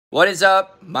What is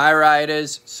up, my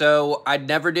riders? So I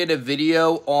never did a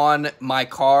video on my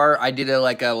car. I did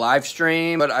a live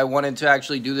stream, but I wanted to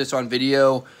actually do this on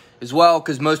video as well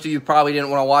because most of you probably didn't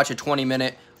want to watch a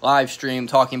 20-minute live stream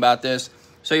talking about this.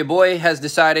 So your boy has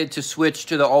decided to switch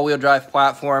to the all-wheel drive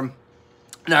platform.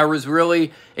 And I was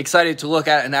really excited to look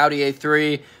at an Audi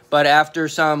A3, but after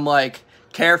some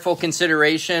careful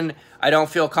consideration, I don't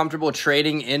feel comfortable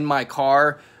trading in my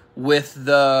car with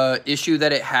the issue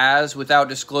that it has without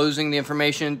disclosing the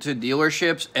information to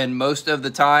dealerships. And most of the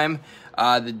time,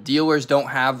 the dealers don't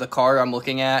have the car I'm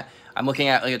looking at. I'm looking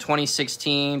at like a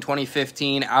 2016,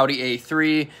 2015 Audi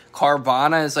A3.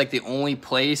 Carvana is like the only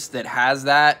place that has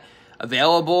that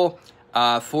available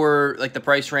for like the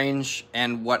price range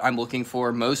and what I'm looking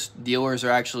for. Most dealers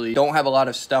are actually don't have a lot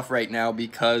of stuff right now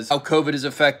because how COVID is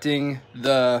affecting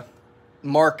the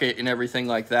market and everything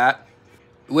like that.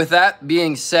 With that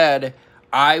being said,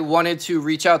 I wanted to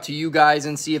reach out to you guys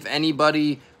and see if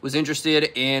anybody was interested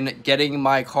in getting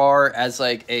my car as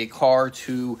like a car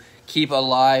to keep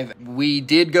alive. We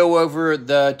did go over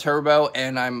the turbo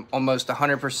and I'm almost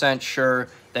 100% sure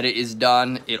that it is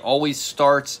done. It always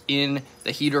starts in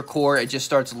the heater core. It just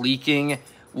starts leaking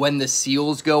when the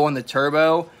seals go on the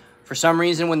turbo. For some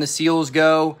reason, when the seals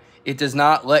go, it does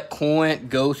not let coolant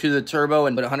go through the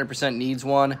turbo, but 100% needs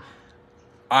one.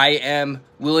 I am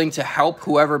willing to help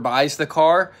whoever buys the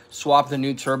car swap the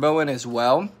new turbo in as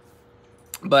well,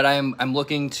 but I'm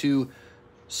looking to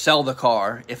sell the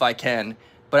car if I can.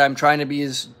 But I'm trying to be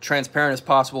as transparent as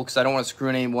possible because I don't want to screw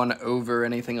anyone over or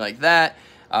anything like that.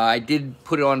 I did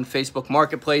put it on Facebook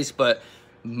Marketplace, but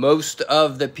most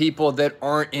of the people that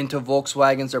aren't into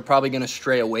Volkswagens are probably going to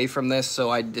stray away from this. So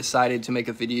I decided to make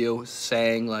a video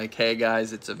saying like, hey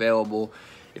guys, it's available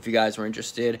if you guys were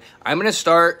interested. I'm going to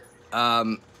start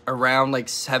around like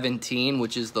 17,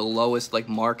 which is the lowest like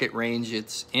market range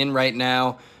it's in right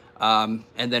now, and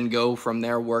then go from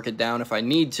there, work it down if I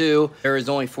need to. There is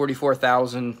only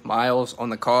 44,000 miles on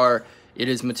the car. It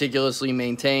is meticulously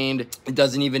maintained. It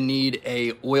doesn't even need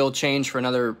a oil change for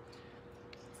another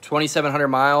 2,700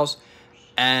 miles,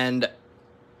 and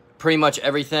pretty much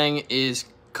everything is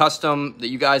custom that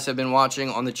you guys have been watching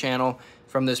on the channel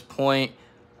from this point.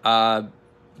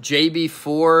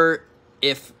 JB4,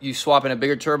 if you swap in a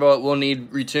bigger turbo, it will need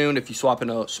retuned. If you swap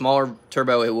in a smaller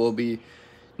turbo, it will be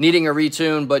needing a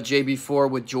retune. But JB4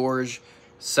 with George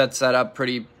sets that up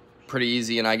pretty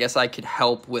easy, and I guess I could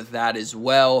help with that as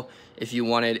well if you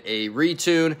wanted a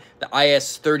retune. The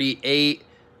IS38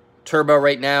 turbo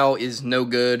right now is no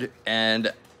good,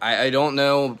 and I don't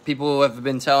know. People have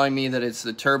been telling me that it's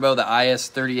the turbo, the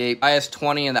IS38,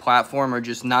 IS20, and the platform are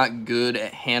just not good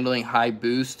at handling high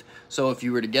boost. So if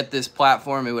you were to get this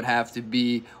platform, it would have to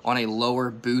be on a lower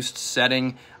boost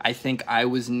setting. I think I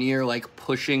was near like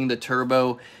pushing the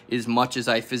turbo as much as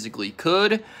I physically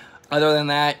could. Other than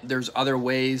that, there's other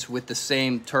ways with the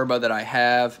same turbo that I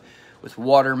have with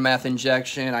water meth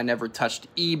injection. I never touched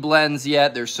E-blends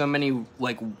yet. There's so many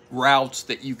like routes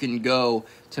that you can go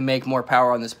to make more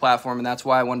power on this platform, and that's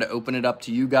why I wanted to open it up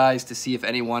to you guys to see if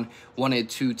anyone wanted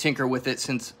to tinker with it,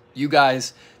 since you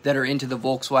guys that are into the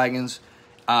Volkswagens,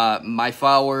 my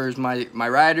followers, my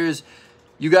riders,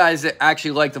 you guys that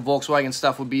actually like the Volkswagen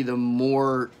stuff would be the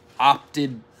more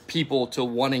opted people to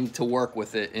wanting to work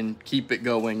with it and keep it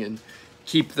going and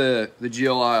keep the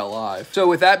GLI alive. So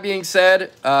with that being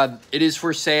said, it is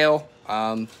for sale.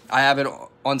 I have it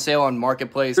on sale on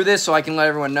Marketplace. For this, so I can let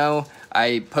everyone know,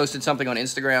 I posted something on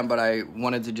Instagram, but I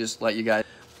wanted to just let you guys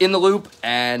in the loop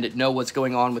and know what's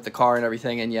going on with the car and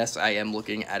everything. And yes, I am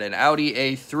looking at an Audi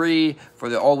A3 for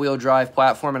the all-wheel drive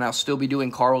platform, and I'll still be doing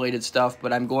car-related stuff,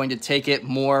 but I'm going to take it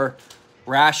more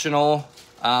rational.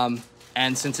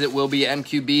 And since it will be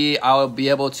MQB, I'll be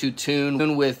able to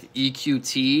tune with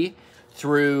EQT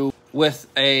through with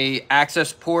a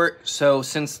access port. So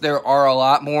since there are a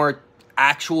lot more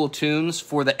actual tunes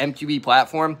for the MQB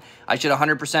platform, I should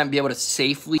 100% be able to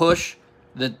safely push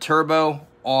the turbo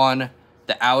on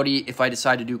the Audi if I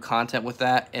decide to do content with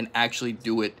that and actually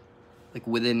do it like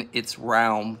within its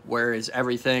realm, whereas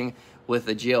everything with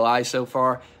the GLI so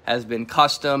far has been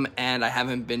custom and I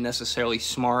haven't been necessarily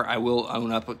smart, I will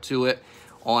own up to it,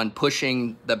 on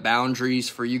pushing the boundaries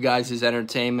for you guys'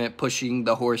 entertainment, pushing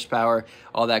the horsepower,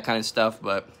 all that kind of stuff.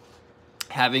 But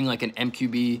having like an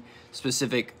MQB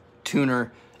specific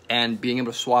tuner and being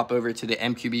able to swap over to the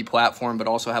MQB platform but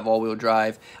also have all-wheel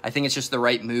drive, I think it's just the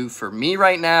right move for me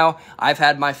right now. I've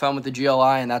had my fun with the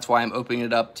GLI, and that's why I'm opening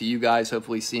it up to you guys,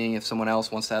 hopefully seeing if someone else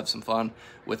wants to have some fun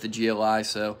with the GLI.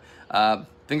 So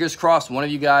fingers crossed one of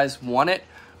you guys want it.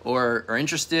 or are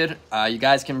interested, you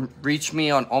guys can reach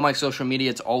me on all my social media.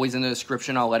 It's always in the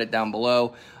description. I'll let it down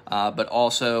below. But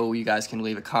also, you guys can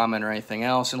leave a comment or anything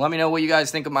else. And let me know what you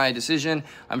guys think of my decision.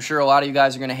 I'm sure a lot of you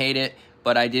guys are going to hate it,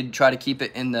 but I did try to keep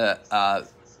it in the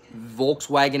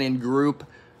Volkswagen group.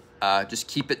 Just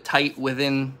keep it tight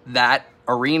within that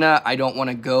arena. I don't want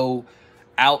to go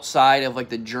outside of like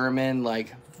the German,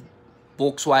 like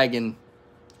Volkswagen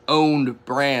owned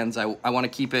brands. I want to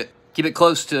keep it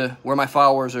close to where my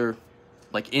followers are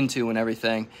like into and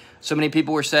everything. So many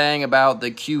people were saying about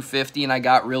the Q50, and I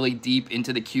got really deep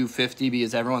into the Q50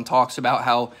 because everyone talks about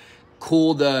how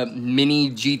cool the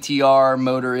mini GTR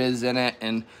motor is in it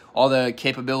and all the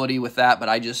capability with that, but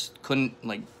I just couldn't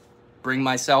like bring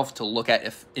myself to look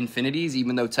at Infinities,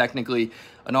 even though technically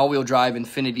an all-wheel drive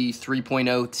Infinity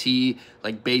 3.0 T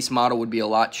like base model would be a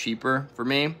lot cheaper for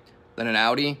me than an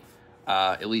Audi,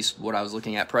 at least what I was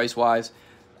looking at price-wise.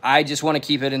 I just want to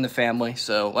keep it in the family.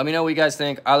 So let me know what you guys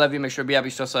think. I love you. Make sure to be happy,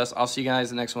 stress less. I'll see you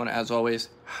guys in the next one. As always,